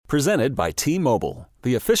Presented by T-Mobile,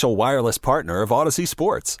 the official wireless partner of Odyssey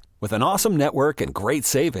Sports. With an awesome network and great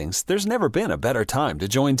savings, there's never been a better time to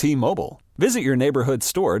join T-Mobile. Visit your neighborhood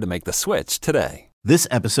store to make the switch today. This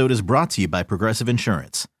episode is brought to you by Progressive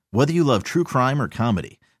Insurance. Whether you love true crime or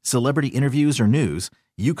comedy, celebrity interviews or news,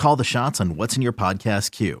 you call the shots on what's in your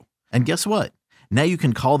podcast queue. And guess what? Now you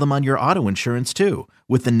can call them on your auto insurance too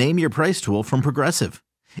with the Name Your Price tool from Progressive.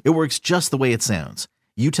 It works just the way it sounds.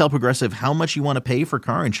 You tell Progressive how much you want to pay for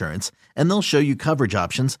car insurance, and they'll show you coverage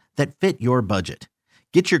options that fit your budget.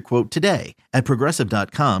 Get your quote today at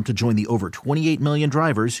Progressive.com to join the over 28 million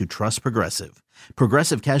drivers who trust Progressive.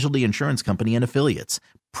 Progressive Casualty Insurance Company and Affiliates.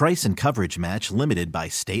 Price and coverage match limited by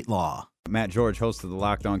state law. Matt George, host of the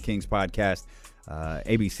Locked On Kings podcast,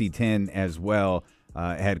 ABC 10 as well.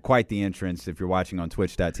 Had quite the entrance. If you're watching on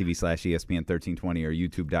twitch.tv/ESPN1320 or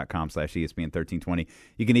youtube.com/ESPN1320.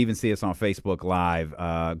 You can even see us on Facebook Live.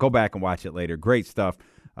 Go back and watch it later. Great stuff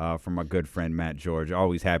from our good friend Matt George.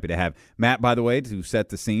 Always happy to have Matt, by the way, to set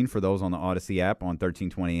the scene for those on the Odyssey app on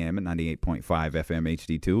 1320 AM and 98.5 FM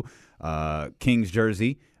HD2. Kings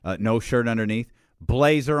jersey, no shirt underneath,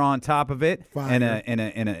 blazer on top of it, and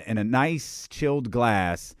a nice chilled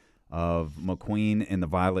glass of McQueen and the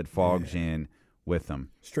Violet Fog Gin with them.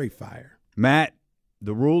 Straight fire. Matt,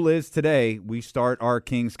 the rule is today we start our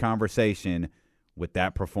Kings conversation with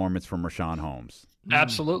that performance from Richaun Holmes.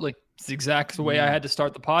 Absolutely. It's the exact way I had to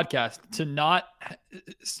start the podcast.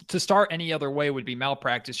 To start any other way would be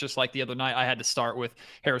malpractice, just like the other night I had to start with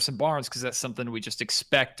Harrison Barnes because that's something we just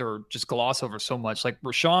expect or just gloss over so much. Like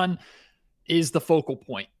Richaun is the focal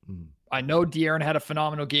point. I know De'Aaron had a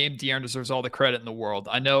phenomenal game. De'Aaron deserves all the credit in the world.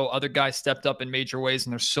 I know other guys stepped up in major ways,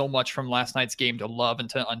 and there's so much from last night's game to love and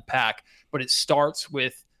to unpack. But it starts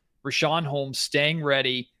with Richaun Holmes staying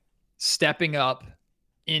ready, stepping up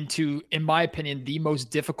into, in my opinion, the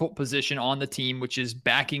most difficult position on the team, which is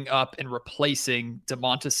backing up and replacing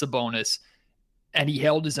Domantas Sabonis. And he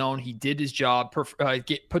held his own. He did his job,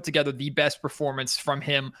 put together the best performance from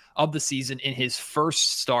him of the season in his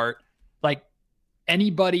first start. Like,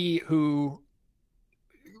 anybody who,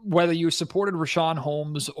 whether you supported Richaun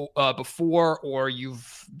Holmes before or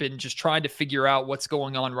you've been just trying to figure out what's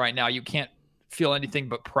going on right now, you can't feel anything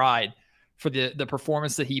but pride for the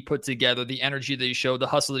performance that he put together, the energy that he showed, the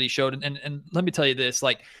hustle that he showed. And let me tell you this,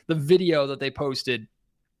 like the video that they posted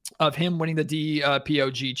of him winning the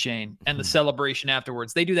DPOG chain and the celebration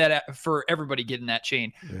afterwards, they do that for everybody getting that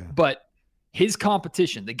chain. Yeah. But his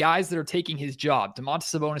competition, the guys that are taking his job,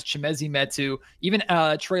 Domantas Sabonis, Chimezie Metu, even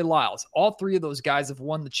Trey Lyles, all three of those guys have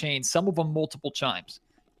won the chain, some of them multiple times.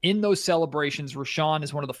 In those celebrations, Richaun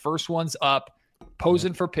is one of the first ones up,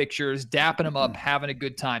 posing for pictures, dapping him up, having a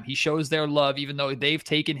good time. He shows their love, even though they've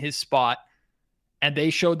taken his spot, and they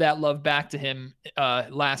showed that love back to him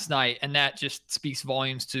last night, and that just speaks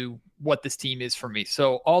volumes to what this team is for me.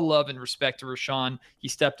 So all love and respect to Richaun. He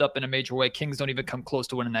stepped up in a major way. Kings don't even come close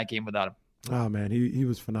to winning that game without him. Oh, man, he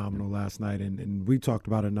was phenomenal last night, and we talked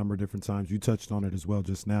about it a number of different times. You touched on it as well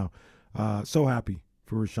just now. So happy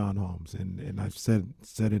for Richaun Holmes, and I've said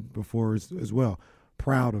it before as well.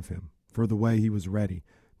 Proud of him for the way he was ready,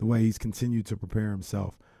 the way he's continued to prepare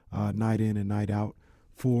himself night in and night out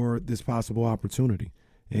for this possible opportunity.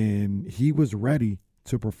 And he was ready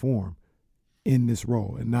to perform in this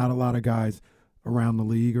role, and not a lot of guys around the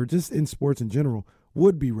league or just in sports in general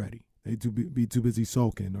would be ready. They'd be too busy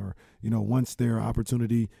sulking, or, once their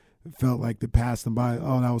opportunity felt like they passed them by,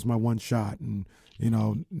 oh, that was my one shot, and,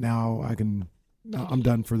 now I'm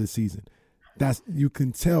done for the season. You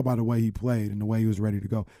can tell by the way he played and the way he was ready to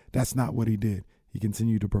go. That's not what he did. He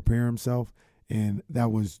continued to prepare himself, and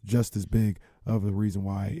that was just as big of a reason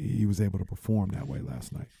why he was able to perform that way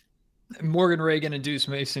last night. Morgan Reagan and Deuce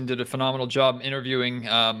Mason did a phenomenal job interviewing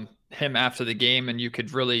him after the game, and you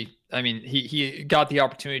could really, he got the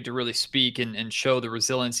opportunity to really speak and show the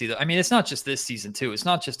resiliency that, it's not just this season too. It's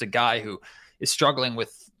not just a guy who is struggling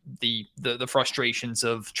with the frustrations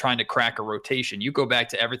of trying to crack a rotation. You go back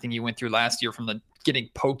to everything he went through last year, from the getting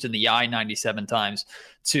poked in the eye 97 times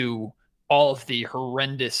to all of the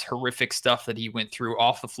horrific stuff that he went through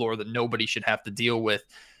off the floor that nobody should have to deal with.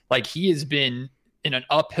 Like, he has been in an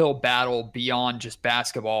uphill battle beyond just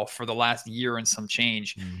basketball for the last year and some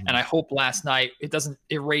change. Mm-hmm. And I hope last night, it doesn't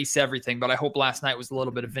erase everything, but I hope last night was a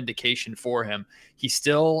little bit of vindication for him. He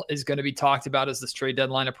still is going to be talked about as this trade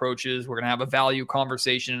deadline approaches. We're going to have a value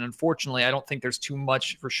conversation. And unfortunately, I don't think there's too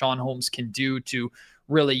much Richaun Holmes can do to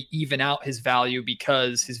really even out his value,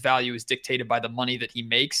 because his value is dictated by the money that he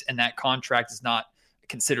makes. And that contract is not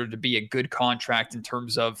considered to be a good contract in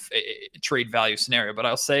terms of a trade value scenario. But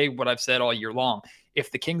I'll say what I've said all year long.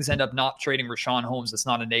 if the Kings end up not trading Richaun Holmes, it's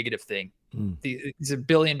not a negative thing. He's $1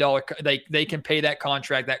 billion. They can pay that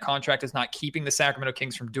contract. That contract is not keeping the Sacramento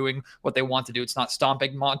Kings from doing what they want to do. It's not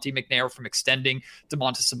stopping Monte McNair from extending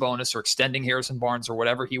Domantas Sabonis or extending Harrison Barnes or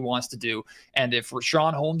whatever he wants to do. And if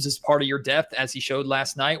Richaun Holmes is part of your depth, as he showed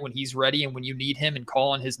last night, when he's ready and when you need him and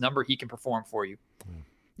call on his number, he can perform for you.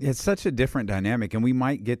 It's such a different dynamic, and we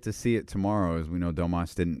might get to see it tomorrow. As we know,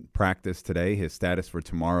 Domas didn't practice today. His status for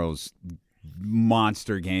tomorrow's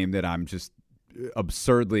monster game that I'm just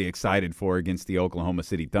absurdly excited for against the Oklahoma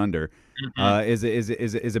City Thunder is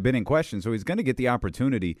a bit in question. So he's going to get the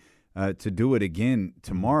opportunity to do it again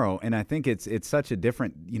tomorrow. And I think it's such a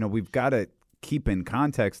different, we've got to keep in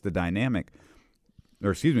context the dynamic,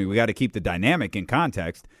 we got to keep the dynamic in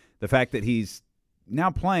context. The fact that he's now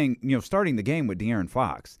playing, starting the game with De'Aaron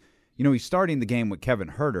Fox. He's starting the game with Kevin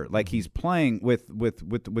Huerter. Like, he's playing with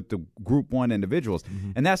the Group 1 individuals.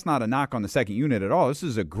 And that's not a knock on the second unit at all. This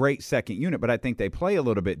is a great second unit, but I think they play a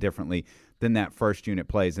little bit differently than that first unit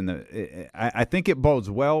plays. And I think it bodes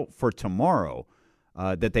well for tomorrow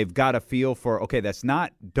that they've got a feel for, okay, that's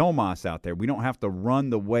not Domas out there. We don't have to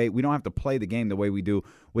we don't have to play the game the way we do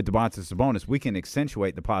with Domantas Sabonis. We can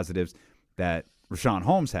accentuate the positives that Richaun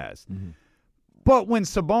Holmes has. But when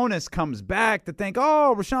Sabonis comes back to think,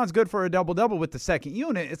 oh, Rashawn's good for a double-double with the second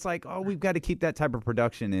unit, it's like, oh, we've got to keep that type of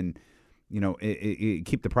production and,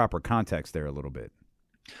 keep the proper context there a little bit.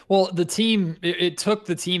 Well, the team, it took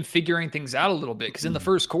the team figuring things out a little bit, because in the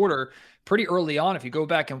first quarter, pretty early on, if you go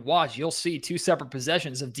back and watch, you'll see two separate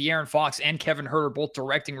possessions of De'Aaron Fox and Kevin Huerter both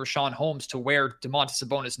directing Richaun Holmes to where Domantas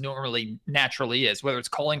Sabonis naturally is, whether it's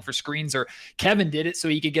calling for screens or Kevin did it so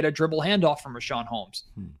he could get a dribble handoff from Richaun Holmes.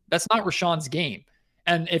 That's not Rashawn's game.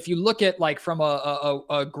 And if you look at, like, from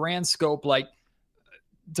a grand scope, like,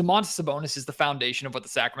 Domantas Sabonis is the foundation of what the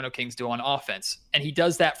Sacramento Kings do on offense. And he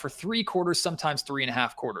does that for 3 quarters, sometimes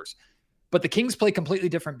 3.5 quarters. But the Kings play completely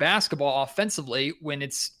different basketball offensively when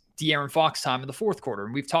it's De'Aaron Fox time in the fourth quarter.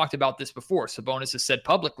 And we've talked about this before. Sabonis has said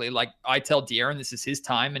publicly, like, I tell De'Aaron this is his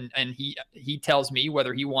time, and he tells me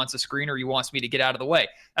whether he wants a screen or he wants me to get out of the way.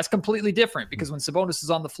 That's completely different, because when Sabonis is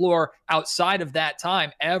on the floor outside of that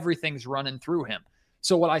time, everything's running through him.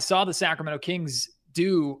 So what I saw the Sacramento Kings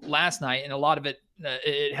do last night, and a lot of it,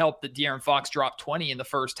 it helped that De'Aaron Fox dropped 20 in the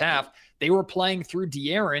first half. They were playing through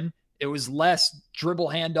De'Aaron. It was less dribble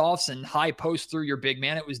handoffs and high post through your big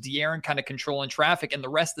man. It was De'Aaron kind of controlling traffic, and the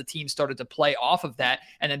rest of the team started to play off of that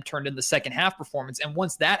and then turned in the second half performance. And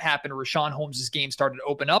once that happened, Richaun Holmes' game started to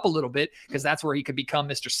open up a little bit, because that's where he could become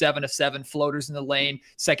Mr. 7 of 7, floaters in the lane,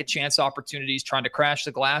 second chance opportunities, trying to crash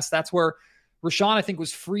the glass. That's where Richaun, I think,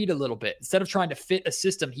 was freed a little bit. Instead of trying to fit a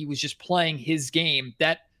system, he was just playing his game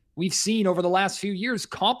that we've seen over the last few years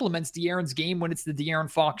complements De'Aaron's game when it's the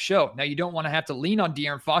De'Aaron Fox show. Now, you don't want to have to lean on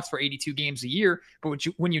De'Aaron Fox for 82 games a year, but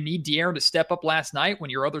when you need De'Aaron to step up last night, when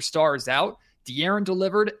your other star is out, De'Aaron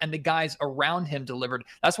delivered, and the guys around him delivered.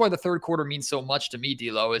 That's why the third quarter means so much to me,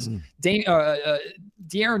 D'Lo, is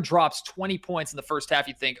De'Aaron drops 20 points in the first half.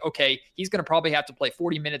 You think, okay, he's going to probably have to play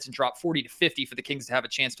 40 minutes and drop 40 to 50 for the Kings to have a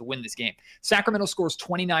chance to win this game. Sacramento scores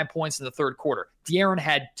 29 points in the third quarter. De'Aaron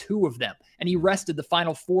had 2 of them, and he rested the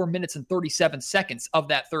final 4 minutes and 37 seconds of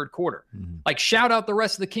that third quarter. Like, shout out the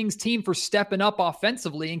rest of the Kings team for stepping up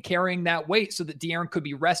offensively and carrying that weight so that De'Aaron could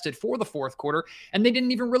be rested for the fourth quarter. And they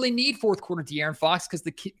didn't even really need fourth quarter De'Aaron Fox, because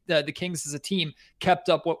the Kings as a team kept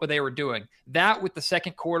up what they were doing. That, with the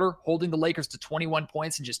second quarter, holding the Lakers to 21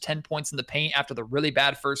 points and just 10 points in the paint after the really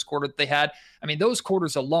bad first quarter that they had. I mean, those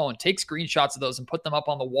quarters alone, take screenshots of those and put them up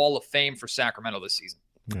on the wall of fame for Sacramento this season.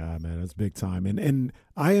 Yeah, man, that's big time. And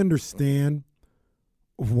I understand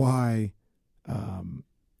why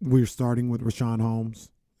we're starting with Richaun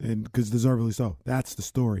Holmes, and because deservedly so. That's the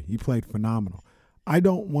story. He played phenomenal. I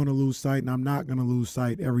don't want to lose sight, and I'm not going to lose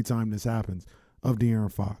sight every time this happens, of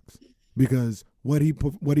De'Aaron Fox, because what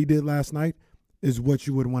he did last night is what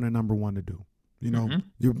you would want a number one to do.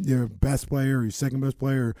 Your best player, your second best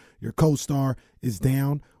player, your co-star is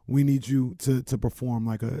down. We need you to perform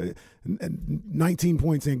like 19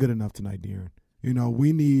 points ain't good enough tonight, De'Aaron.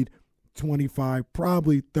 We need 25,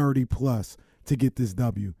 probably 30 plus to get this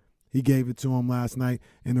W. He gave it to him last night,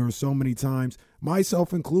 and there were so many times,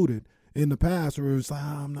 myself included, in the past where it was like,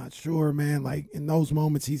 I'm not sure, man. Like, in those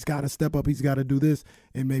moments, he's got to step up. He's got to do this.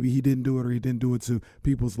 And maybe he didn't do it, or he didn't do it to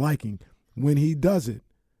people's liking. When he does it,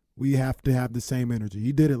 we have to have the same energy.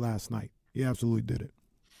 He did it last night. He absolutely did it.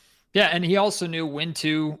 Yeah, and he also knew when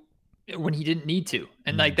he didn't need to.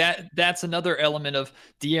 And like that's another element of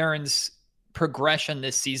De'Aaron's progression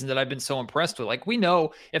this season that I've been so impressed with. Like, we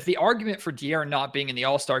know if the argument for De'Aaron not being in the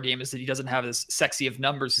All-Star game is that he doesn't have as sexy of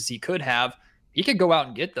numbers as he could have, he could go out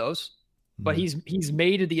and get those. but he's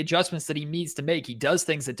made the adjustments that he needs to make. He does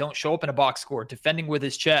things that don't show up in a box score, defending with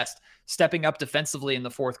his chest, stepping up defensively in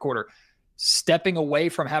the fourth quarter, stepping away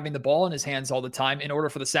from having the ball in his hands all the time in order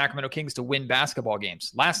for the Sacramento Kings to win basketball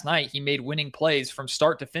games. Last night, he made winning plays from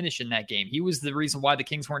start to finish in that game. He was the reason why the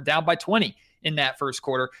Kings weren't down by 20 in that first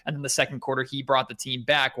quarter. And then the second quarter, he brought the team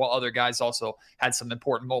back while other guys also had some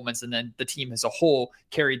important moments. And then the team as a whole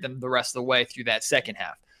carried them the rest of the way through that second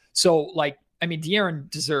half. So, De'Aaron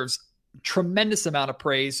deserves tremendous amount of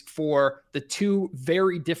praise for the two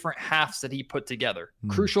very different halves that he put together.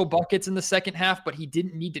 Crucial buckets in the second half, but he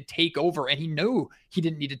didn't need to take over, and he knew he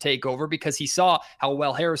didn't need to take over because he saw how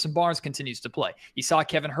well Harrison Barnes continues to play. He saw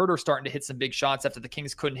Kevin Huerter starting to hit some big shots after the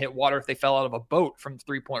Kings couldn't hit water if they fell out of a boat from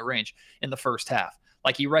three-point range in the first half.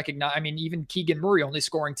 He recognized, even Keegan Murray only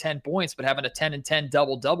scoring 10 points, but having a 10 and 10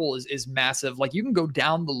 double-double is massive. You can go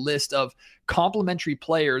down the list of complementary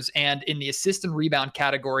players and in the assist and rebound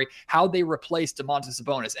category, how they replaced Domantas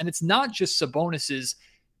Sabonis. And it's not just Sabonis's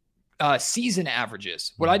season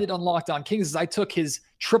averages. What I did on Locked On Kings is I took his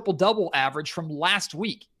triple-double average from last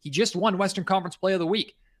week. He just won Western Conference Play of the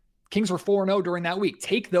Week. Kings were 4-0 during that week.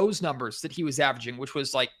 Take those numbers that he was averaging, which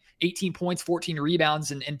was 18 points, 14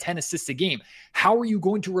 rebounds, and 10 assists a game. How are you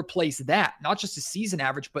going to replace that? Not just a season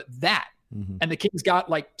average, but that. And the Kings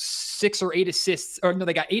got 6 or 8 assists. Or no,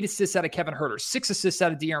 they got 8 assists out of Kevin Huerter, 6 assists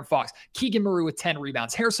out of De'Aaron Fox, Keegan Murray with 10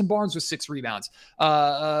 rebounds, Harrison Barnes with 6 rebounds,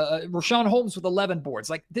 Rashawn Holmes with 11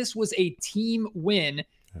 boards. This was a team win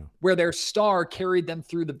where their star carried them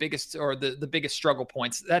through the biggest struggle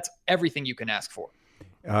points. That's everything you can ask for.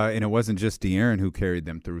 And it wasn't just De'Aaron who carried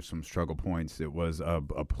them through some struggle points. It was a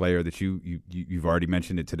player that you've already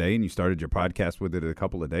mentioned it today, and you started your podcast with it a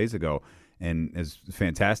couple of days ago. And as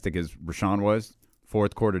fantastic as Rashawn was,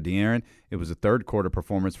 fourth quarter De'Aaron, it was a third quarter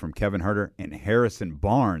performance from Kevin Huerter and Harrison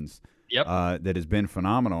Barnes that has been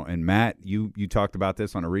phenomenal. And Matt, you talked about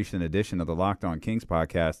this on a recent edition of the Locked On Kings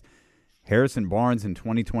podcast. Harrison Barnes in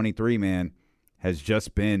 2023, man, has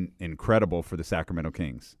just been incredible for the Sacramento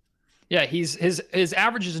Kings. Yeah, his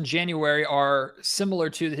averages in January are similar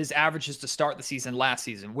to his averages to start the season last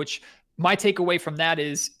season, which my takeaway from that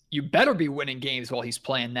is you better be winning games while he's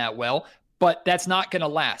playing that well, but that's not going to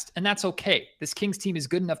last, and that's okay. This Kings team is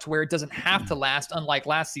good enough to where it doesn't have to last, unlike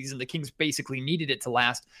last season. The Kings basically needed it to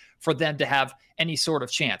last for them to have any sort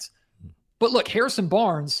of chance. But look, Harrison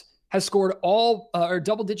Barnes has scored all or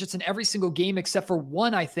double digits in every single game except for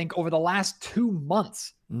one, I think, over the last 2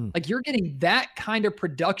 months. You're getting that kind of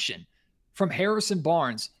production from Harrison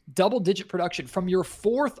Barnes, double-digit production from your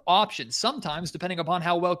fourth option, sometimes, depending upon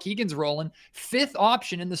how well Keegan's rolling, fifth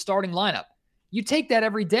option in the starting lineup. You take that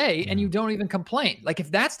every day and you don't even complain. If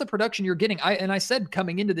that's the production you're getting, I said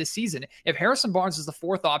coming into this season, if Harrison Barnes is the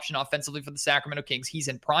fourth option offensively for the Sacramento Kings, he's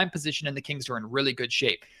in prime position and the Kings are in really good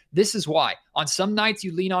shape. This is why. On some nights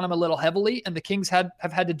you lean on him a little heavily, and the Kings have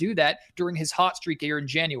had to do that during his hot streak here in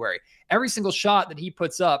January. Every single shot that he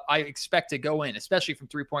puts up, I expect to go in, especially from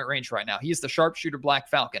three-point range right now. He is the sharpshooter Black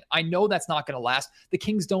Falcon. I know that's not going to last. The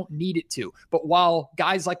Kings don't need it to. But while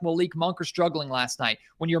guys like Malik Monk are struggling last night,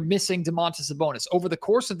 when you're missing Domantas Sabonis, over the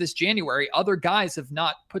course of this January, other guys have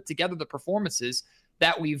not put together the performances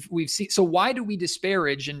that we've seen. So why do we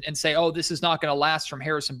disparage and say, oh, this is not going to last from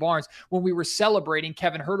Harrison Barnes when we were celebrating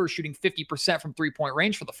Kevin Huerter shooting 50% from three-point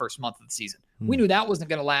range for the first month of the season? We knew that wasn't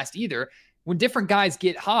going to last either. When different guys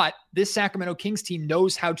get hot, this Sacramento Kings team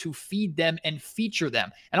knows how to feed them and feature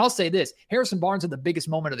them. And I'll say this, Harrison Barnes had the biggest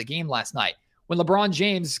moment of the game last night. When LeBron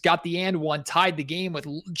James got the and one, tied the game with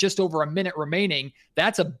just over a minute remaining,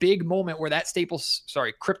 that's a big moment where that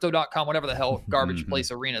Crypto.com, whatever the hell garbage place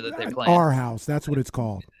arena that they play. Our house, that's what it's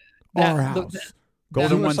called. Our house.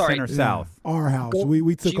 Golden One Center South. Our house.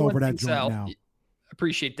 We took over that joint now.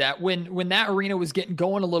 Appreciate that. When that arena was getting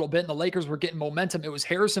going a little bit and the Lakers were getting momentum, it was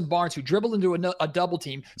Harrison Barnes who dribbled into a double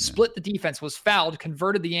team, split the defense, was fouled,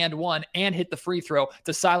 converted the and one, and hit the free throw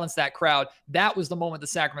to silence that crowd. That was the moment the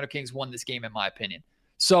Sacramento Kings won this game, in my opinion.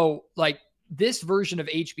 So, this version of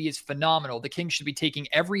HB is phenomenal. The Kings should be taking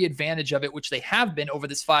every advantage of it, which they have been over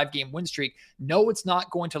this 5-game win streak. No, it's not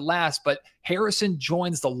going to last, but Harrison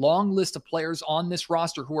joins the long list of players on this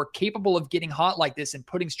roster who are capable of getting hot like this and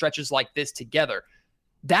putting stretches like this together.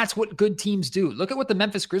 That's what good teams do. Look at what the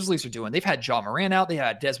Memphis Grizzlies are doing. They've had Ja Morant out. They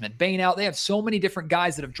had Desmond Bane out. They have so many different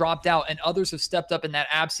guys that have dropped out, and others have stepped up in that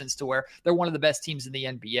absence to where they're one of the best teams in the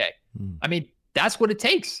NBA. I mean, that's what it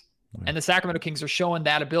takes. And the Sacramento Kings are showing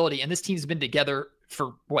that ability. And this team's been together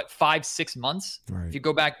for, 5-6 months? Right. If you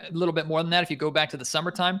go back a little bit more than that, if you go back to the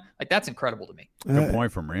summertime, that's incredible to me. Good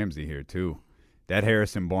point from Ramsey here, too. that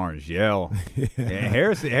Harrison Barnes yell. Yeah.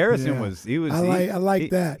 Harrison was. I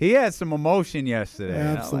like that. He had some emotion yesterday.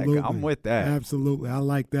 Absolutely, I'm with that. Absolutely, I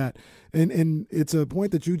like that. And it's a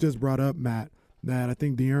point that you just brought up, Matt, that I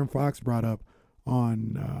think De'Aaron Fox brought up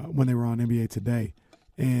on when they were on NBA Today,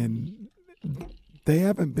 and they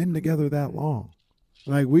haven't been together that long.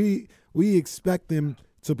 Like we expect them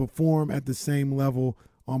to perform at the same level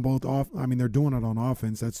on both off. I mean, they're doing it on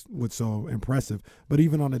offense. That's what's so impressive. But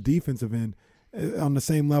even on the defensive end, on the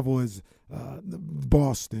same level as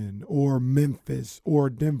Boston or Memphis or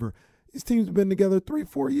Denver, these teams have been together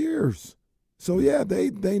 3-4 years. So yeah,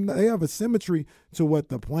 they have a symmetry to what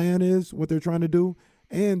the plan is, what they're trying to do,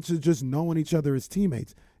 and to just knowing each other as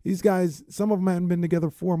teammates. These guys, some of them haven't been together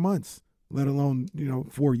 4 months, let alone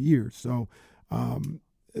 4 years. So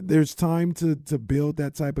there's time to build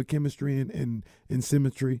that type of chemistry and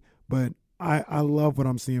symmetry. But I love what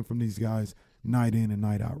I'm seeing from these guys night in and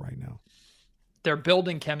night out right now. They're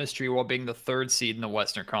building chemistry while being the 3rd seed in the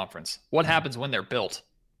Western Conference. What happens when they're built?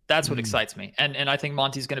 That's what excites me. And I think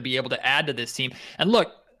Monty's going to be able to add to this team. And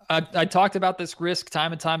look, I talked about this risk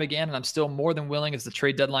time and time again, and I'm still more than willing as the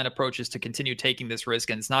trade deadline approaches to continue taking this risk.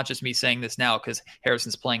 And it's not just me saying this now because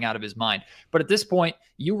Harrison's playing out of his mind. But at this point,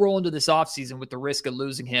 you roll into this offseason with the risk of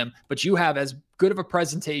losing him, but you have as good of a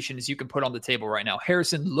presentation as you can put on the table right now.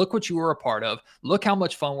 Harrison, look what you were a part of. Look how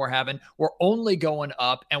much fun we're having. We're only going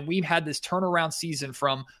up, and we've had this turnaround season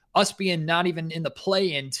from us being not even in the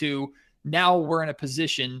play-in to now we're in a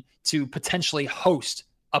position to potentially host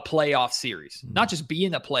a playoff series, not just be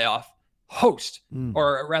in the playoff, host,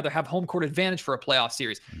 or rather have home court advantage for a playoff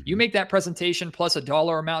series. You make that presentation plus a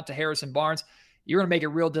dollar amount to Harrison Barnes, you're going to make it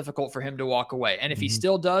real difficult for him to walk away. And if he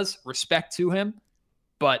still does, respect to him.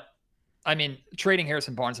 But I mean, trading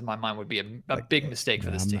Harrison Barnes in my mind would be a big mistake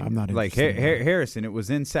for this team. I'm not like Harrison, it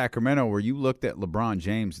was in Sacramento where you looked at LeBron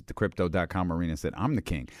James at the Crypto.com arena and said, I'm the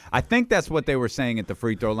king. I think that's what they were saying at the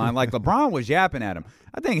free throw line. Like LeBron was yapping at him.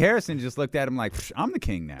 I think Harrison just looked at him like, I'm the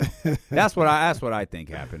king now. That's what I think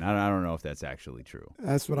happened. I don't know if that's actually true.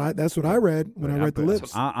 That's what I read when I read the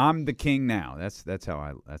lips. I'm the king now. That's how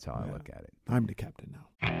I look at it. I'm the captain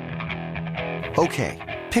now. Okay,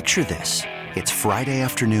 picture this. It's Friday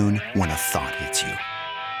afternoon when a thought hits you.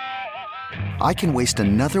 I can waste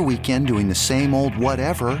another weekend doing the same old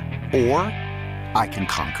whatever, or I can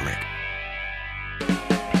conquer it.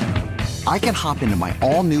 I can hop into my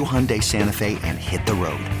all-new Hyundai Santa Fe and hit the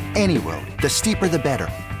road. Any road. The steeper, the better.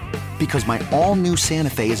 Because my all-new Santa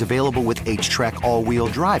Fe is available with H-Track all-wheel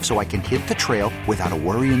drive, so I can hit the trail without a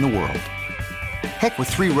worry in the world. Heck, with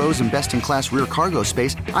 3 rows and best-in-class rear cargo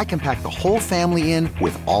space, I can pack the whole family in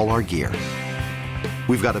with all our gear.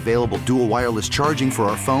 We've got available dual wireless charging for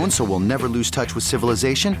our phones, so we'll never lose touch with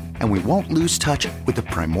civilization, and we won't lose touch with the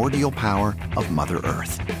primordial power of Mother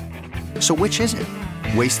Earth. So which is it?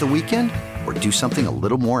 Waste the weekend or do something a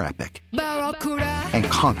little more epic? And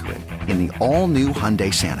conquer it in the all-new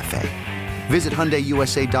Hyundai Santa Fe. Visit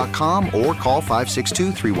HyundaiUSA.com or call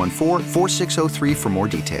 562-314-4603 for more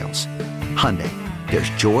details. Hyundai, there's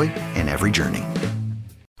joy in every journey.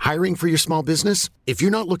 Hiring for your small business? If you're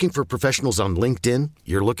not looking for professionals on LinkedIn,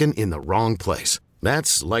 you're looking in the wrong place.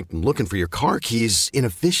 That's like looking for your car keys in a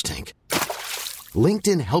fish tank.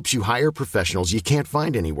 LinkedIn helps you hire professionals you can't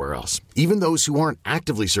find anywhere else, even those who aren't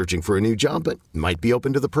actively searching for a new job but might be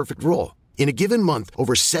open to the perfect role. In a given month,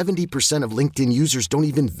 over 70% of LinkedIn users don't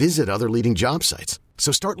even visit other leading job sites.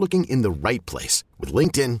 So start looking in the right place. With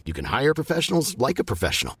LinkedIn, you can hire professionals like a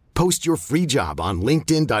professional. Post your free job on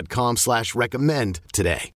linkedin.com/recommend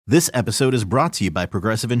today. This episode is brought to you by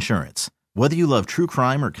Progressive Insurance. Whether you love true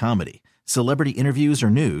crime or comedy, celebrity interviews or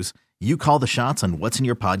news, you call the shots on what's in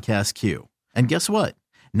your podcast queue. And guess what?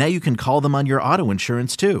 Now you can call them on your auto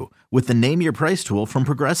insurance too with the Name Your Price tool from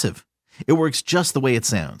Progressive. It works just the way it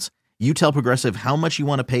sounds. You tell Progressive how much you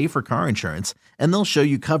want to pay for car insurance, and they'll show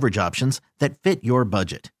you coverage options that fit your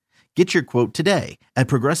budget. Get your quote today at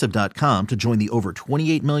Progressive.com to join the over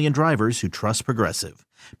 28 million drivers who trust Progressive.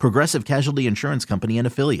 Progressive Casualty Insurance Company and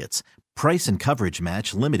Affiliates. Price and coverage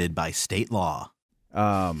match limited by state law.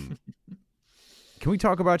 Can we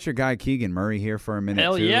talk about your guy Keegan Murray here for a minute?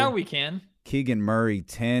 Hell too? Yeah, we can. Keegan Murray,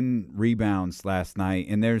 10 rebounds last night,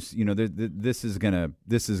 and there's, this is gonna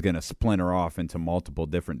splinter off into multiple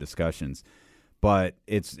different discussions, but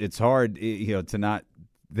it's hard, to not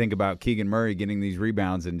think about Keegan Murray getting these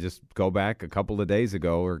rebounds and just go back a couple of days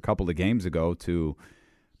ago or a couple of games ago to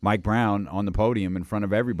Mike Brown on the podium in front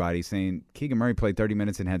of everybody saying Keegan Murray played 30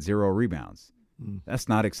 minutes and had 0 rebounds. That's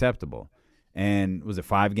not acceptable. And was it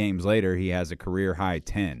 5 games later, he has a career high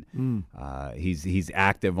 10. He's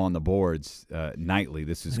active on the boards nightly.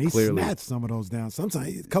 This is clearly. He snatched some of those down.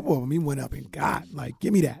 Sometimes a couple of them he went up and got, like,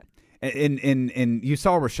 give me that. And you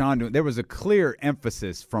saw Rashawn doing. There was a clear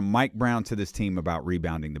emphasis from Mike Brown to this team about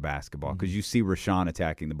rebounding the basketball, because you see Rashawn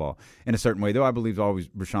attacking the ball in a certain way. Though I believe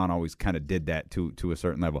Rashawn always kind of did that to a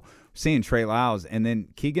certain level. Seeing Trey Lyles and then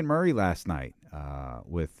Keegan Murray last night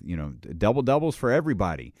with double doubles for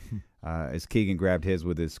everybody as Keegan grabbed his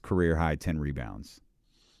with his career high 10 rebounds.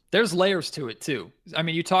 There's layers to it too. I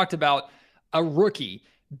mean, you talked about a rookie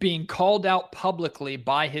being called out publicly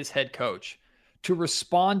by his head coach. To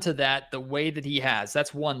respond to that the way that he has,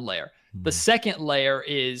 that's one layer. The second layer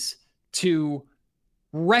is to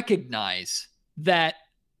recognize that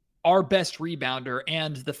our best rebounder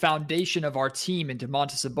and the foundation of our team in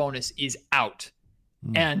Domantas Sabonis is out.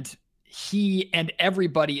 And he and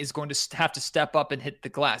everybody is going to have to step up and hit the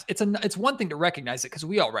glass. It's one thing to recognize it, because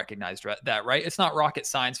we all recognized that, right? It's not rocket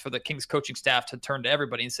science for the Kings coaching staff to turn to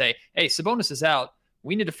everybody and say, hey, Sabonis is out.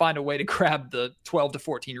 We need to find a way to grab the 12 to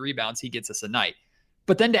 14 rebounds he gets us a night.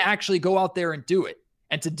 But then to actually go out there and do it,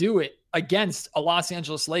 and to do it against a Los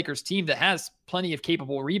Angeles Lakers team that has plenty of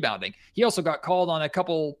capable rebounding. He also got called on a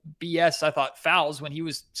couple BS, I thought, fouls when he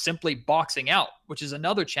was simply boxing out, which is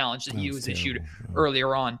another challenge that he was issued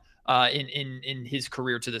earlier on in his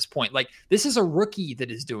career to this point. Like, this is a rookie that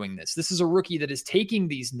is doing this. This is a rookie that is taking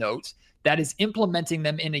these notes, that is implementing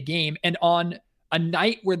them in a game, and on a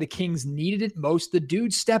night where the Kings needed it most, the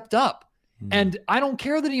dude stepped up. And I don't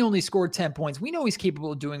care that he only scored 10 points. We know he's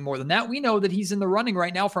capable of doing more than that. We know that he's in the running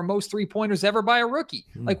right now for most 3-pointers ever by a rookie.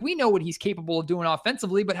 Like, we know what he's capable of doing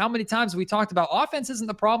offensively, but how many times have we talked about offense isn't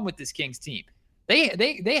the problem with this Kings team?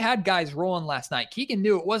 They had guys rolling last night. Keegan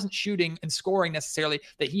knew it wasn't shooting and scoring necessarily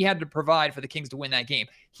that he had to provide for the Kings to win that game.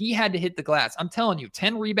 He had to hit the glass. I'm telling you,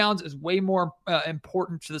 10 rebounds is way more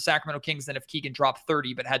important to the Sacramento Kings than if Keegan dropped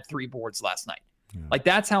 30 but had 3 boards last night. Yeah. Like,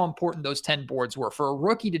 that's how important those 10 boards were for a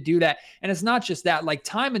rookie to do that. And it's not just that. Like,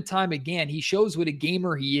 time and time again, he shows what a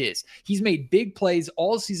gamer he is. He's made big plays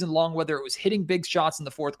all season long, whether it was hitting big shots in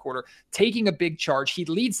the fourth quarter, taking a big charge. He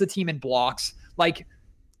leads the team in blocks. Like,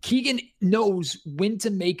 Keegan knows when to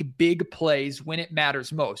make big plays when it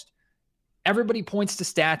matters most. Everybody points to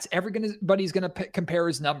stats. Everybody's going to compare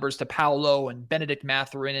his numbers to Paolo and Benedict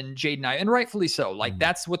Mathurin and Jaden Ivey, and rightfully so. Like,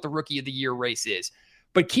 that's what the Rookie of the Year race is.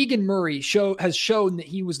 But Keegan Murray has shown that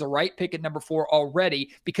he was the right pick at number 4 already,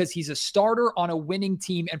 because he's a starter on a winning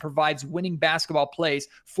team and provides winning basketball plays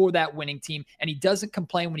for that winning team. And he doesn't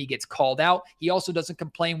complain when he gets called out. He also doesn't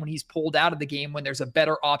complain when he's pulled out of the game when there's a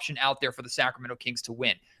better option out there for the Sacramento Kings to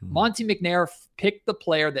win. Monte McNair picked the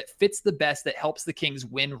player that fits the best, that helps the Kings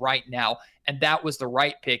win right now. And that was the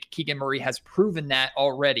right pick. Keegan Murray has proven that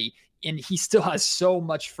already. And he still has so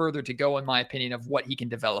much further to go, in my opinion, of what he can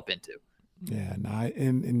develop into. Yeah,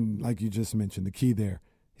 and like you just mentioned, the key there,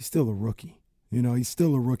 he's still a rookie. He's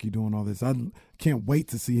still a rookie doing all this. I can't wait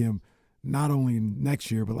to see him not only next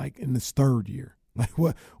year, but like in his 3rd year. Like,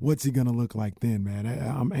 what's he going to look like then, man?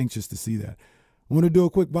 I'm anxious to see that. I want to do a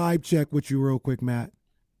quick vibe check with you real quick, Matt.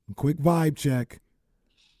 A quick vibe check.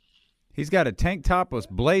 He's got a tank topless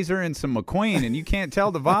blazer and some McQueen, and you can't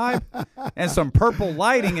tell the vibe? And some purple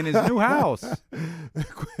lighting in his new house.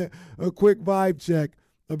 A quick vibe check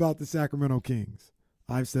about the Sacramento Kings.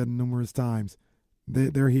 I've said numerous times,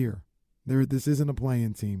 they're here. This isn't a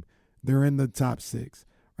playing team. They're in the top 6.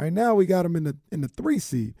 Right now, we got them in the 3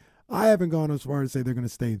 seed. I haven't gone as far as to say they're going to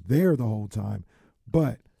stay there the whole time.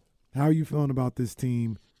 But how are you feeling about this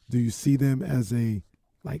team? Do you see them as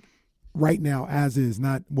right now, as is,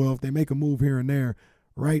 not, well, if they make a move here and there,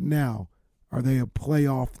 right now, are they a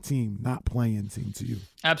playoff team, not playing team to you?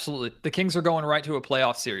 Absolutely. The Kings are going right to a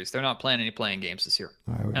playoff series. They're not playing any playing games this year.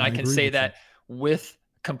 I can say that with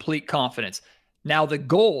complete confidence. Now, the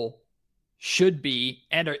goal should be,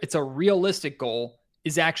 and it's a realistic goal,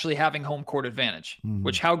 is actually having home court advantage,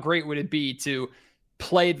 which how great would it be to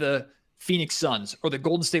play the Phoenix Suns or the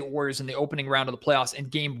Golden State Warriors in the opening round of the playoffs,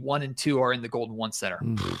 and game 1 and 2 are in the Golden One Center.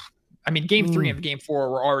 I mean, game 3 and game 4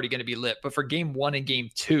 were already going to be lit, but for game 1 and game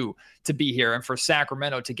 2 to be here, and for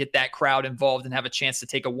Sacramento to get that crowd involved and have a chance to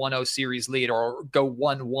take a 1-0 series lead or go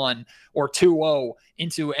 1-1 or 2-0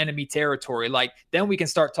 into enemy territory, like, then we can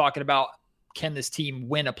start talking about, can this team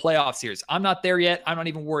win a playoff series? I'm not there yet. I'm not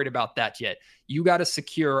even worried about that yet. You got to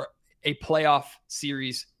secure a playoff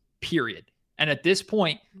series, period. And at this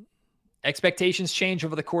point, expectations change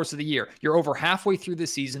over the course of the year. You're over halfway through the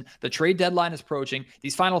season. The trade deadline is approaching.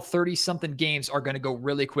 These final 30-something games are going to go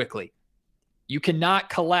really quickly. You cannot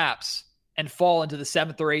collapse and fall into the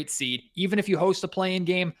 7th or 8th seed. Even if you host a play-in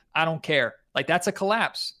game, I don't care. Like, that's a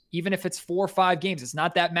collapse. even if it's 4 or 5 games. It's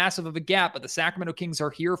not that massive of a gap, but the Sacramento Kings are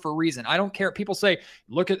here for a reason. I don't care. People say,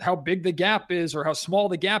 look at how big the gap is or how small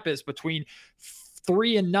the gap is between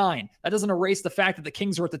 3 and 9. That doesn't erase the fact that the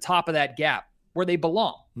Kings are at the top of that gap where they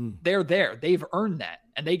belong. They're there. They've earned that,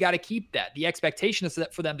 and they got to keep that. The expectation is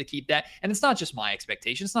for them to keep that. And it's not just my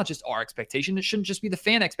expectation. It's not just our expectation. It shouldn't just be the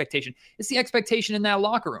fan expectation. It's the expectation in that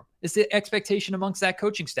locker room. It's the expectation amongst that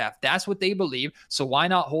coaching staff. That's what they believe. So why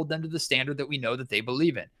not hold them to the standard that we know that they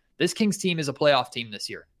believe in? This Kings team is a playoff team this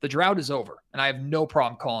year. The drought is over, and I have no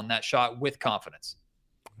problem calling that shot with confidence.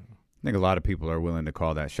 I think a lot of people are willing to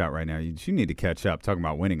call that shot right now. You need to catch up. Talking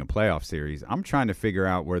about winning a playoff series, I'm trying to figure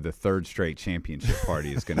out where the third straight championship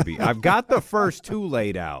party is going to be. I've got the first 2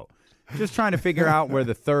 laid out. Just trying to figure out where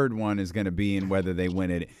the third one is going to be and whether they win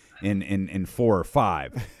it in 4 or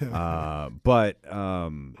 5. But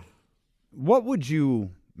what would you,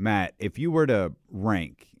 Matt, if you were to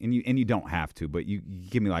rank, and you don't have to, but you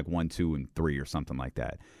give me like 1, 2, and 3 or something like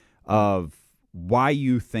that, of why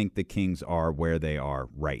you think the Kings are where they are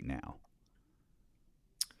right now?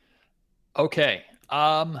 Okay.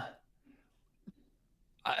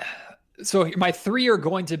 So my 3 are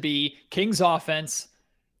going to be Kings offense,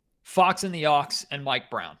 Fox and the Aux, and Mike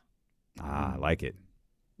Brown. I like it.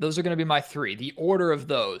 Those are going to be my 3. The order of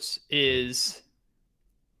those is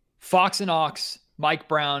Fox and Aux, Mike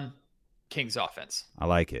Brown, Kings offense. I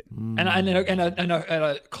like it. And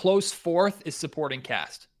a close 4th is supporting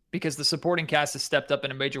cast, because the supporting cast has stepped up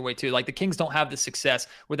in a major way too. Like, the Kings don't have the success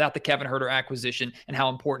without the Kevin Huerter acquisition and how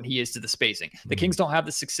important he is to the spacing. The Kings don't have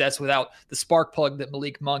the success without the spark plug that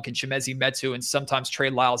Malik Monk and Chimezie Metu and sometimes Trey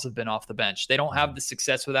Lyles have been off the bench. They don't have the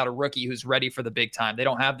success without a rookie who's ready for the big time. They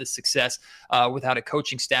don't have the success without a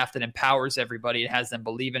coaching staff that empowers everybody and has them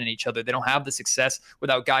believing in each other. They don't have the success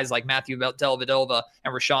without guys like Matthew Dellavedova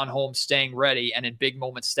and Richaun Holmes staying ready and in big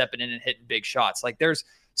moments stepping in and hitting big shots. Like, there's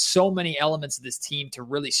so many elements of this team to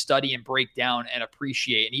really study and break down and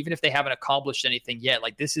appreciate. And even if they haven't accomplished anything yet,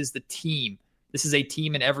 like, this is the team. This is a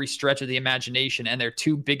team in every stretch of the imagination. And their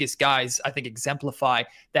 2 biggest guys, I think, exemplify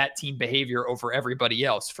that team behavior over everybody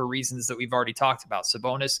else for reasons that we've already talked about.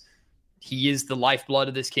 Sabonis, he is the lifeblood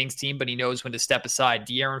of this Kings team, but he knows when to step aside.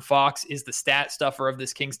 De'Aaron Fox is the stat stuffer of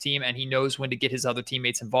this Kings team, and he knows when to get his other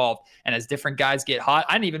teammates involved. And as different guys get hot,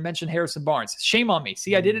 I didn't even mention Harrison Barnes. Shame on me.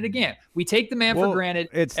 See, I did it again. We take the man for granted.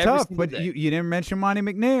 It's tough, but you didn't mention Monty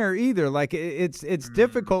McNair either. Like, it's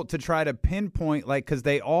difficult to try to pinpoint, like, because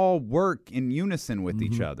they all work in unison with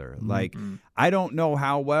each other. Like, I don't know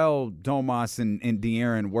how well Domas and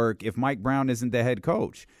De'Aaron work if Mike Brown isn't the head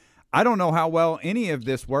coach. I don't know how well any of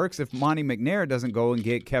this works if Monty McNair doesn't go and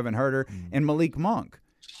get Kevin Huerter and Malik Monk.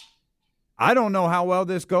 I don't know how well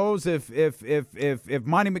this goes if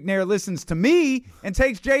Monty McNair listens to me and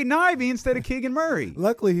takes Jaden Ivey instead of Keegan Murray.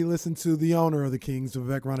 Luckily, he listened to the owner of the Kings,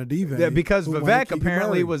 Vivek Ranadive. Yeah, because Vivek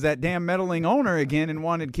apparently was that damn meddling owner again and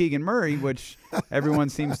wanted Keegan Murray, which everyone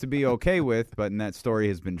seems to be okay with, but that story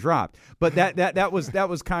has been dropped. But that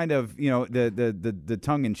was kind of, the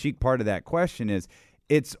tongue-in-cheek part of that question is,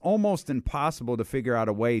 it's almost impossible to figure out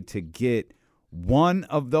a way to get one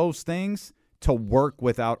of those things to work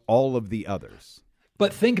without all of the others.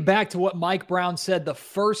 But think back to what Mike Brown said. The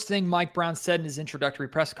first thing Mike Brown said in his introductory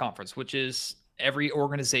press conference, which is every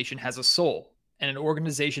organization has a soul, and an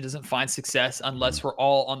organization doesn't find success unless we're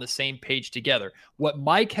all on the same page together. What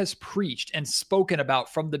Mike has preached and spoken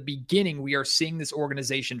about from the beginning, we are seeing this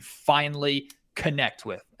organization finally connect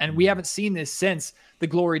with. And we haven't seen this since the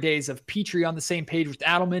glory days of Petrie on the same page with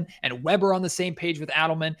Adelman and Weber on the same page with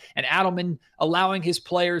Adelman, and Adelman allowing his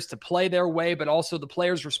players to play their way, but also the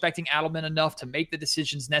players respecting Adelman enough to make the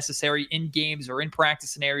decisions necessary in games or in practice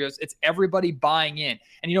scenarios. It's everybody buying in.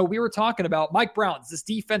 And, we were talking about Mike Brown, this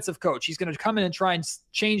defensive coach. He's going to come in and try and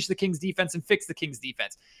change the Kings defense and fix the Kings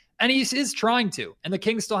defense. And he is trying to, and the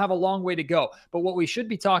Kings still have a long way to go. But what we should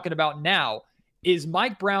be talking about now is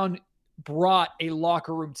Mike Brown brought a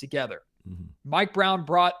locker room together. Mike Brown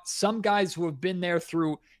brought some guys who have been there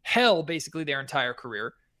through hell basically their entire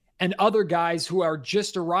career, and other guys who are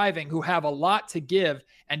just arriving who have a lot to give,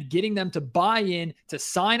 and getting them to buy in, to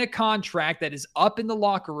sign a contract that is up in the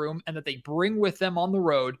locker room and that they bring with them on the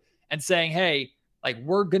road, and saying, hey, like,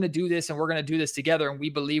 we're going to do this and we're going to do this together, and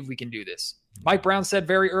we believe we can do this. Mike Brown said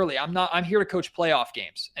very early, I'm here to coach playoff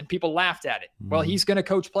games, and people laughed at it. Well, he's going to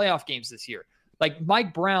coach playoff games this year. Like,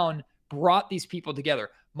 Mike Brown brought these people together.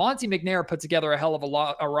 Monty McNair put together a hell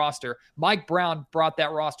of a roster. Mike Brown brought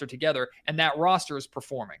that roster together, and that roster is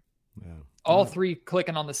performing. Yeah. All 3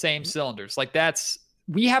 clicking on the same cylinders. Like,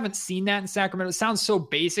 we haven't seen that in Sacramento. It sounds so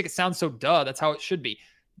basic. It sounds so duh. That's how it should be.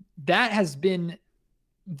 That has been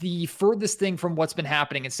the furthest thing from what's been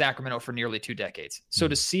happening in Sacramento for nearly 2 decades. So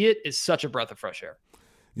to see it is such a breath of fresh air.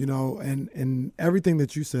 You know, and everything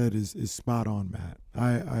that you said is spot on, Matt.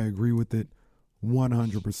 I agree with it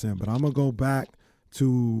 100%. But I'm going to go back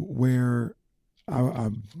to where I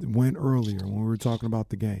went earlier when we were talking about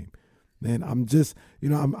the game. And I'm just,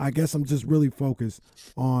 I guess I'm just really focused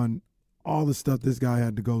on all the stuff this guy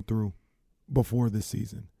had to go through before this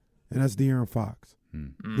season. And that's De'Aaron Fox.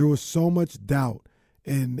 Mm-hmm. There was so much doubt.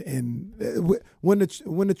 And when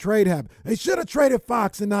the trade happened, they should have traded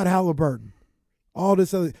Fox and not Halliburton. All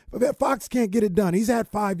this other – Fox can't get it done. He's had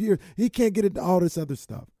 5 years. He can't get it – all this other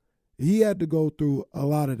stuff. He had to go through a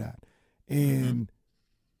lot of that. And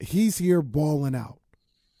he's here balling out.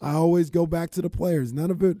 I always go back to the players.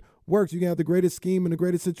 None of it works. You can have the greatest scheme and the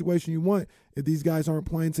greatest situation you want if these guys aren't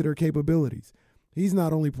playing to their capabilities. He's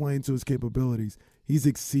not only playing to his capabilities, he's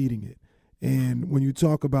exceeding it. And when you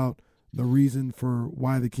talk about the reason for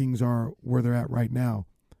why the Kings are where they're at right now,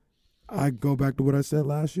 I go back to what I said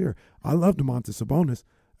last year. I love Domantas Sabonis.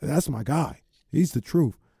 That's my guy. He's the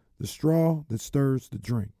truth. The straw that stirs the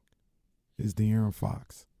drink is De'Aaron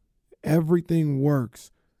Fox. Everything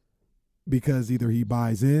works because either he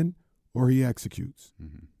buys in or he executes.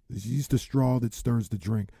 Mm-hmm. He's the straw that stirs the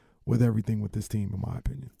drink with everything with this team, in my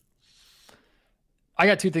opinion. I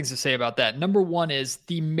got 2 things to say about that. Number one is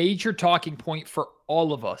the major talking point for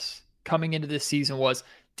all of us coming into this season was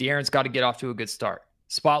De'Aaron's got to get off to a good start.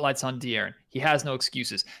 Spotlight's on De'Aaron. He has no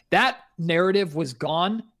excuses. That narrative was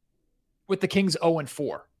gone with the Kings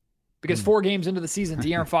 0-4 because 4 games into the season,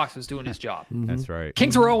 De'Aaron Fox was doing his job. That's right.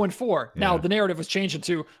 Kings were 0-4. Yeah. Now the narrative was changing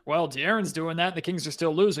to, well, De'Aaron's doing that. The Kings are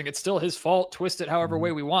still losing. It's still his fault. Twist it however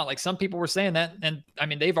way we want. Like some people were saying that. And I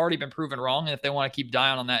mean, they've already been proven wrong. And if they want to keep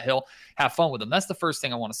dying on that hill, have fun with them. That's the first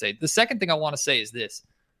thing I want to say. The second thing I want to say is this.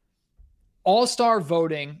 All-star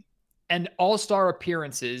voting and all-star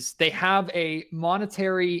appearances, they have a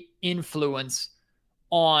monetary influence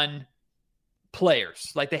on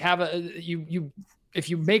players. Like they have if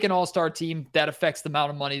you make an all-star team, that affects the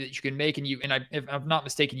amount of money that you can make. And if I'm not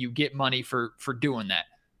mistaken, you get money for doing that.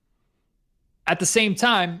 At the same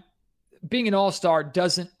time, being an all-star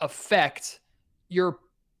doesn't affect your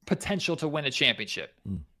potential to win a championship,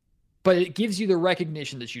 but it gives you the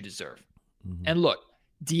recognition that you deserve. Mm-hmm. And look,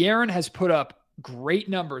 De'Aaron has put up great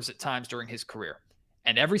numbers at times during his career.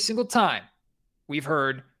 And every single time we've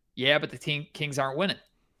heard, yeah, but the Kings aren't winning.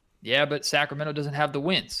 Yeah, but Sacramento doesn't have the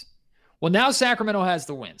wins. Well, now Sacramento has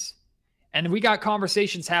the wins. And we got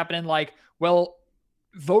conversations happening like, well,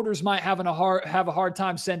 voters might have a hard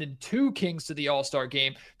time sending 2 Kings to the All-Star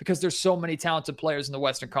game because there's so many talented players in the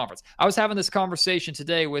Western Conference. I was having this conversation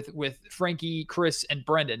today with Frankie, Chris, and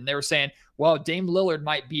Brendan. They were saying, well, Dame Lillard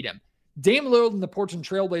might beat him. Dame Lillard and the Portland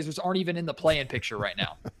Trailblazers aren't even in the play-in picture right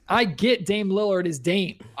now. I get Dame Lillard is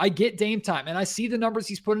Dame. I get Dame time, and I see the numbers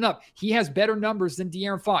he's putting up. He has better numbers than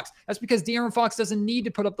De'Aaron Fox. That's because De'Aaron Fox doesn't need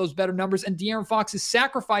to put up those better numbers, and De'Aaron Fox is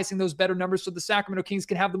sacrificing those better numbers so the Sacramento Kings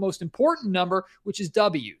can have the most important number, which is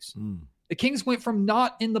W's. The Kings went from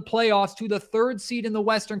not in the playoffs to the 3rd seed in the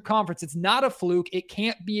Western Conference. It's not a fluke. It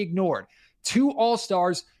can't be ignored. 2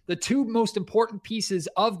 All-Stars, the 2 most important pieces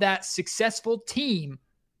of that successful team,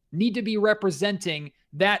 need to be representing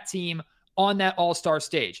that team on that all-star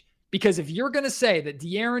stage. Because if you're going to say that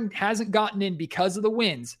De'Aaron hasn't gotten in because of the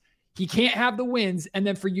wins, he can't have the wins, and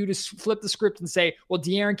then for you to flip the script and say, well,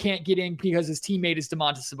 De'Aaron can't get in because his teammate is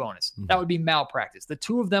Domantas Sabonis. That would be malpractice. The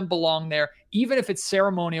 2 of them belong there, even if it's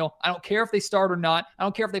ceremonial. I don't care if they start or not. I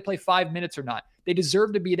don't care if they play 5 minutes or not. They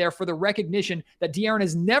deserve to be there for the recognition that De'Aaron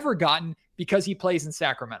has never gotten because he plays in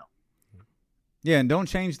Sacramento. Yeah, and don't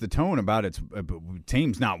change the tone about its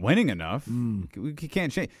team's not winning enough. You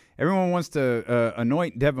can't change. Everyone wants to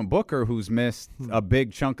anoint Devin Booker, who's missed a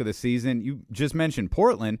big chunk of the season. You just mentioned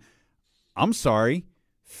Portland. I'm sorry.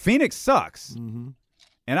 Phoenix sucks. And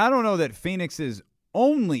I don't know that Phoenix's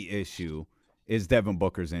only issue is Devin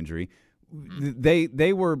Booker's injury.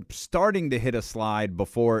 They were starting to hit a slide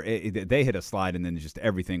before they hit a slide, and then just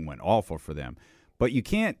everything went awful for them. But you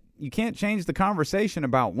can't change the conversation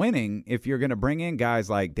about winning if you're going to bring in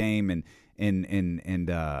guys like Dame and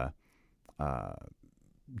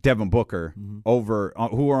Devin Booker over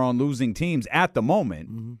who are on losing teams at the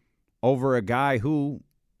moment over a guy who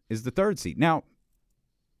is the 3rd seed. Now,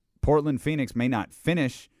 Portland, Phoenix may not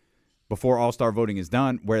finish before All-Star voting is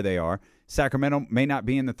done where they are. Sacramento may not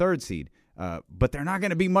be in the 3rd seed. But they're not going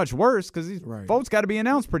to be much worse because these votes got to be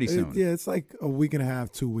announced pretty soon. It's like a week and a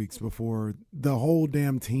half, 2 weeks before the whole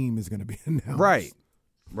damn team is going to be announced.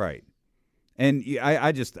 Right. And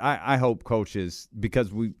I hope coaches,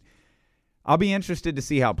 because I'll be interested to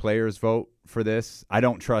see how players vote for this. I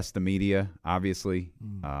don't trust the media, obviously,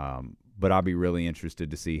 but I'll be really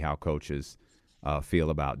interested to see how coaches feel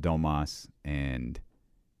about Domas and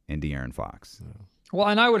De'Aaron Fox. Yeah. Well,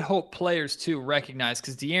 and I would hope players, too, recognize,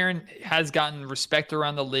 because De'Aaron has gotten respect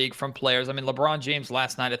around the league from players. I mean, LeBron James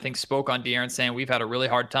last night, I think, spoke on De'Aaron saying we've had a really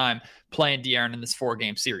hard time playing De'Aaron in this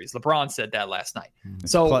 4-game series. LeBron said that last night.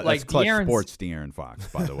 So, that's Clutch Sports De'Aaron Fox,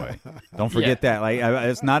 by the way. Don't forget that. Like,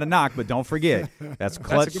 it's not a knock, but don't forget. That's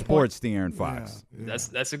Clutch Sports De'Aaron Fox. Yeah.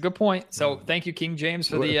 That's a good point. So, thank you, King James,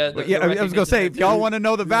 for the I was going to say, if y'all want to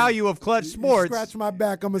know the value of Clutch Sports. You scratch my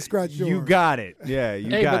back, I'm going to scratch yours. You got it. Yeah, you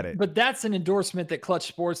got it. But that's an endorsement that Clutch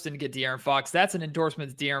Sports didn't get De'Aaron Fox. That's an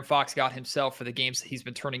endorsement that De'Aaron Fox got himself for the games that he's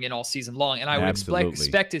been turning in all season long. And I would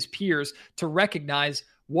expect his peers to recognize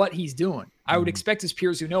what he's doing. I would expect his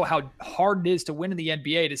peers who know how hard it is to win in the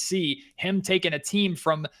NBA to see him taking a team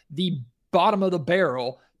from the bottom of the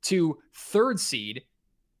barrel to 3rd seed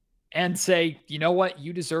and say, you know what,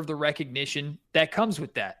 you deserve the recognition that comes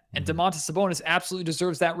with that. And Domantas Sabonis absolutely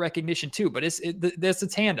deserves that recognition too. But it's a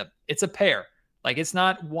tandem. It's a pair. Like, it's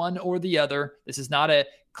not one or the other. This is not a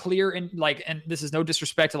clear and this is no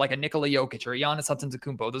disrespect to like a Nikola Jokic or a Giannis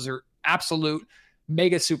Antetokounmpo. Those are absolute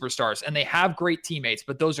mega superstars, and they have great teammates,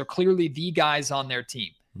 but those are clearly the guys on their team.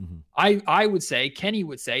 I would say, Kenny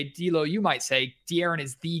would say, D'Lo, you might say, De'Aaron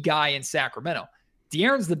is the guy in Sacramento.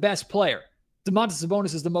 De'Aaron's the best player. Domantas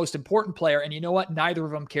Sabonis is the most important player, and you know what? Neither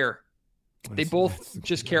of them care. They both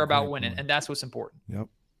just care about winning, and that's what's important. Yep,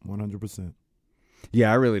 100%.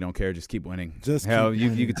 Yeah, I really don't care. Just keep winning.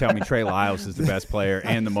 You could tell me Trey Lyles is the best player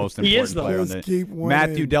and the most important player on the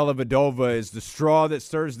Matthew Dellavedova is the straw that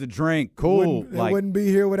stirs the drink. Cool. Wouldn't be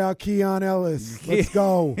here without Keon Ellis. Let's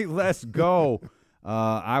go. Let's go.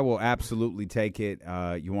 I will absolutely take it.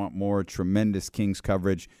 You want more tremendous Kings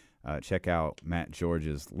coverage? Check out Matt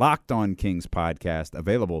George's Locked On Kings podcast,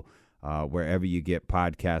 available wherever you get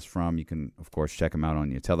podcasts from. You can, of course, check them out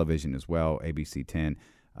on your television as well, ABC 10.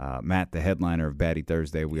 Matt, the headliner of Batty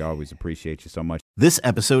Thursday, we always appreciate you so much. This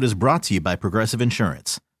episode is brought to you by Progressive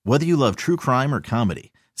Insurance. Whether you love true crime or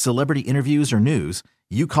comedy, celebrity interviews or news,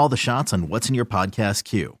 you call the shots on what's in your podcast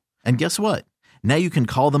queue. And guess what? Now you can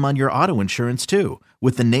call them on your auto insurance too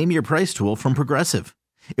with the Name Your Price tool from Progressive.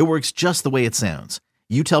 It works just the way it sounds.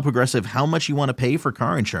 You tell Progressive how much you want to pay for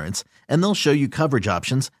car insurance, and they'll show you coverage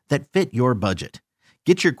options that fit your budget.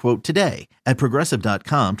 Get your quote today at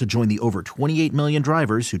Progressive.com to join the over 28 million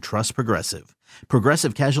drivers who trust Progressive.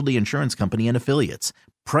 Progressive Casualty Insurance Company and Affiliates.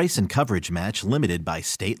 Price and coverage match limited by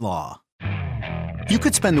state law. You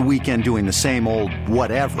could spend the weekend doing the same old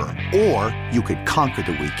whatever, or you could conquer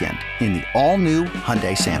the weekend in the all-new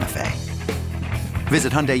Hyundai Santa Fe.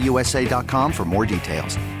 Visit HyundaiUSA.com for more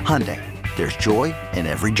details. Hyundai, there's joy in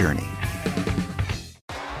every journey.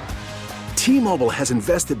 T-Mobile has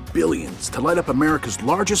invested billions to light up America's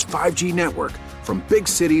largest 5G network, from big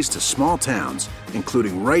cities to small towns,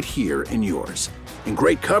 including right here in yours. And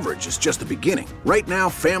great coverage is just the beginning. Right now,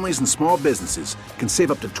 families and small businesses can save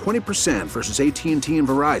up to 20% versus AT&T and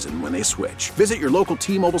Verizon when they switch. Visit your local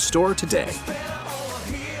T-Mobile store today.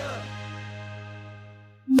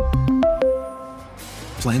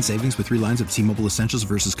 Plan savings with 3 lines of T-Mobile Essentials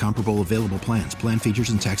versus comparable available plans. Plan features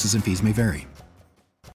and taxes and fees may vary.